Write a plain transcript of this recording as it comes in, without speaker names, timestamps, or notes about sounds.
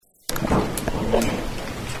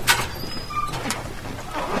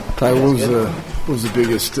Ty, what was the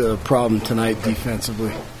biggest problem tonight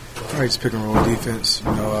defensively? Probably just pick and roll defense.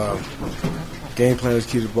 Game plan was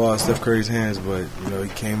to keep the ball in Steph Curry's hands, but he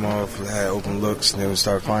came off, had open looks, and then we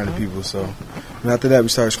started finding people. So after that, we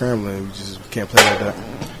started scrambling. We can't play like that.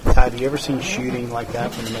 Ty, have you ever seen shooting like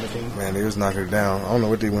that from another team? Man, they was knocking it down. I don't know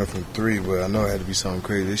what they went from 3, but I know it had to be something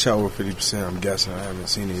crazy. They shot over 50%. I'm guessing. I haven't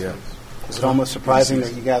seen it yet. Is it almost surprising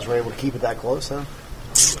that you guys were able to keep it that close, though?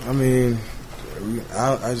 I mean,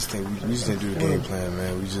 I just think we just didn't do the game plan,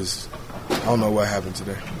 man. I don't know what happened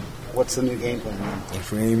today. What's the new game plan, man?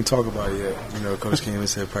 If we ain't even talk about it yet. Coach came and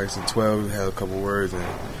said practice at 12. We had a couple words, and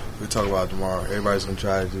we'll talk about it tomorrow. Everybody's going to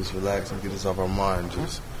try to just relax and get this off our mind.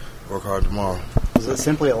 Just work hard tomorrow. Is it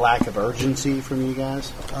simply a lack of urgency from you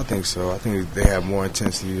guys? I think so. I think they have more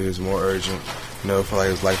intensity. It was more urgent. I feel like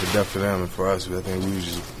it was life or death for them. And for us, I think we was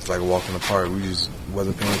just it's like a walk in the park. We just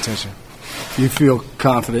wasn't paying attention. Do you feel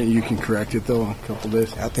confident you can correct it, though, in a couple of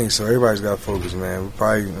days? I think so. Everybody's got to focus, man.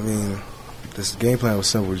 This game plan was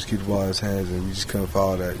simple. Just keep the ball in his hands, and we just couldn't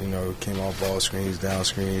follow that. It came off ball screens, down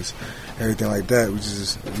screens, everything like that. We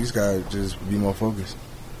just got to just be more focused.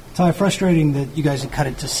 Ty, frustrating that you guys had cut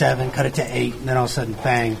it to 7, cut it to 8, and then all of a sudden,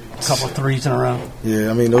 bang, a couple of threes in a row.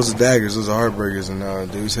 Yeah, those are daggers. Those are heartbreakers, and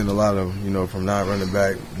they was hitting a lot of them, from not running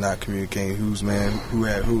back, not communicating who's man, who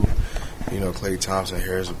had who. Klay Thompson,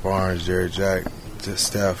 Harrison Barnes, Jared Jack, just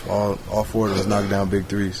Steph. All 4 of them knocked down big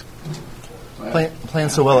threes. Playing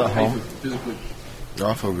so well at home. I feel good.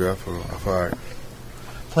 I feel all right.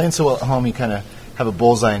 Playing so well at home, you kind of have a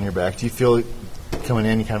bullseye on your back. Do you feel coming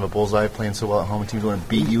in, you kind of a bullseye playing so well at home, teams want to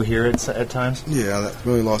beat you here at times? Yeah,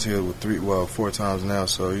 we only lost here with 4 times now.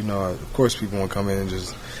 So of course, people want to come in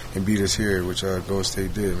and beat us here, which Gold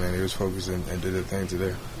State did. Man, they was focused and did their thing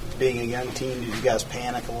today. Being a young team, did you guys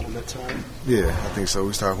panic a little bit tonight? Yeah, I think so.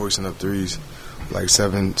 We started hoisting up threes, like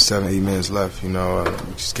 7, 8 minutes left. We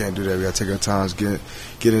just can't do that. We got to take our time,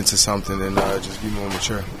 get into something, and just be more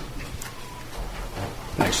mature.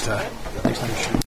 Thanks, Ty. Next time.